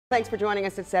Thanks for joining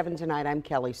us at 7 tonight. I'm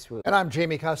Kelly Swoop. And I'm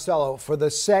Jamie Costello. For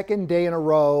the second day in a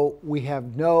row, we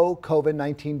have no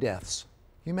COVID-19 deaths.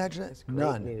 Can you imagine it?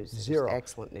 None. News. Zero.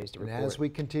 Excellent news to report. And as we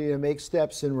continue to make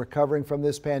steps in recovering from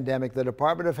this pandemic, the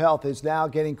Department of Health is now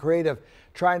getting creative,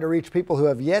 trying to reach people who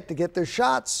have yet to get their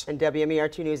shots. And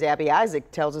WMER2 News' Abby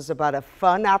Isaac tells us about a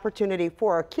fun opportunity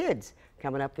for our kids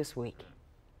coming up this week.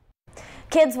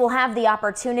 Kids will have the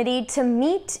opportunity to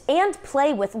meet and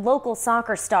play with local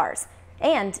soccer stars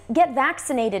and get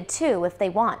vaccinated too if they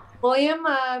want. William,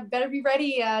 better be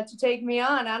ready to take me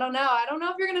on. I don't know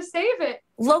if you're going to save it.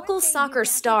 Local soccer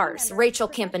stars Rachel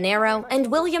Campanero and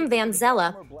William Van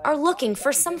Zella are looking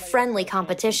for some friendly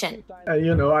competition. I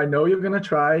know you're going to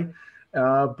try,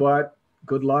 but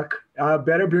good luck.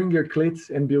 Better bring your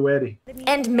cleats and be ready.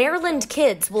 And Maryland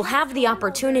kids will have the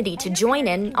opportunity to join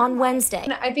in on Wednesday.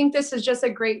 I think this is just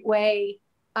a great way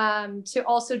to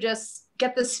also just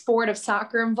get the sport of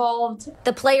soccer involved.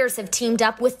 The players have teamed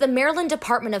up with the Maryland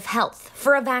Department of Health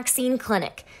for a vaccine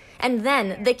clinic. And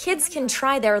then the kids can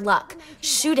try their luck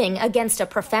shooting against a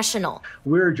professional.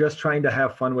 We're just trying to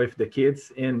have fun with the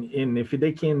kids. And if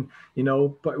they can,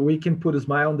 we can put a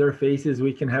smile on their faces.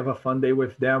 We can have a fun day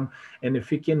with them. And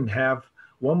if we can have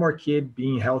one more kid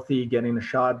being healthy, getting a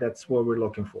shot, that's what we're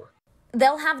looking for.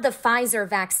 They'll have the Pfizer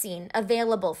vaccine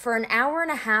available for an hour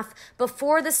and a half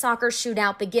before the soccer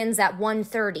shootout begins at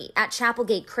 1:30 at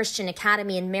Chapelgate Christian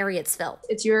Academy in Marriottsville.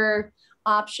 It's your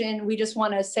option. We just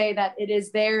want to say that it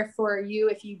is there for you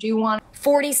if you do want.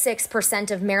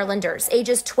 46% of Marylanders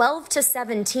ages 12 to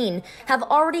 17 have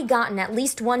already gotten at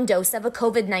least one dose of a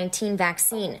COVID-19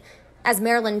 vaccine, as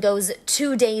Maryland goes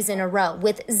 2 days in a row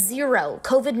with 0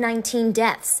 COVID-19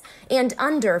 deaths and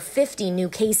under 50 new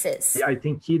cases. I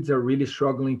think kids are really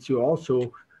struggling to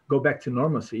also go back to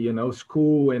normalcy,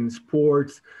 school and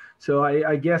sports. So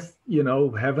I guess,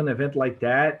 have an event like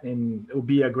that, and it will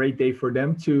be a great day for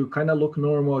them to kind of look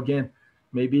normal again.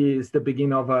 Maybe it's the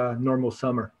beginning of a normal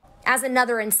summer. As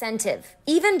another incentive,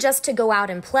 even just to go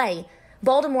out and play,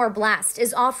 Baltimore Blast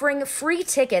is offering free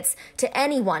tickets to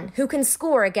anyone who can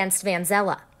score against Van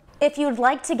Zella. If you'd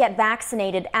like to get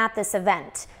vaccinated at this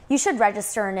event, you should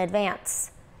register in advance.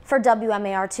 For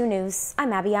WMAR2 News,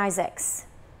 I'm Abby Isaacs.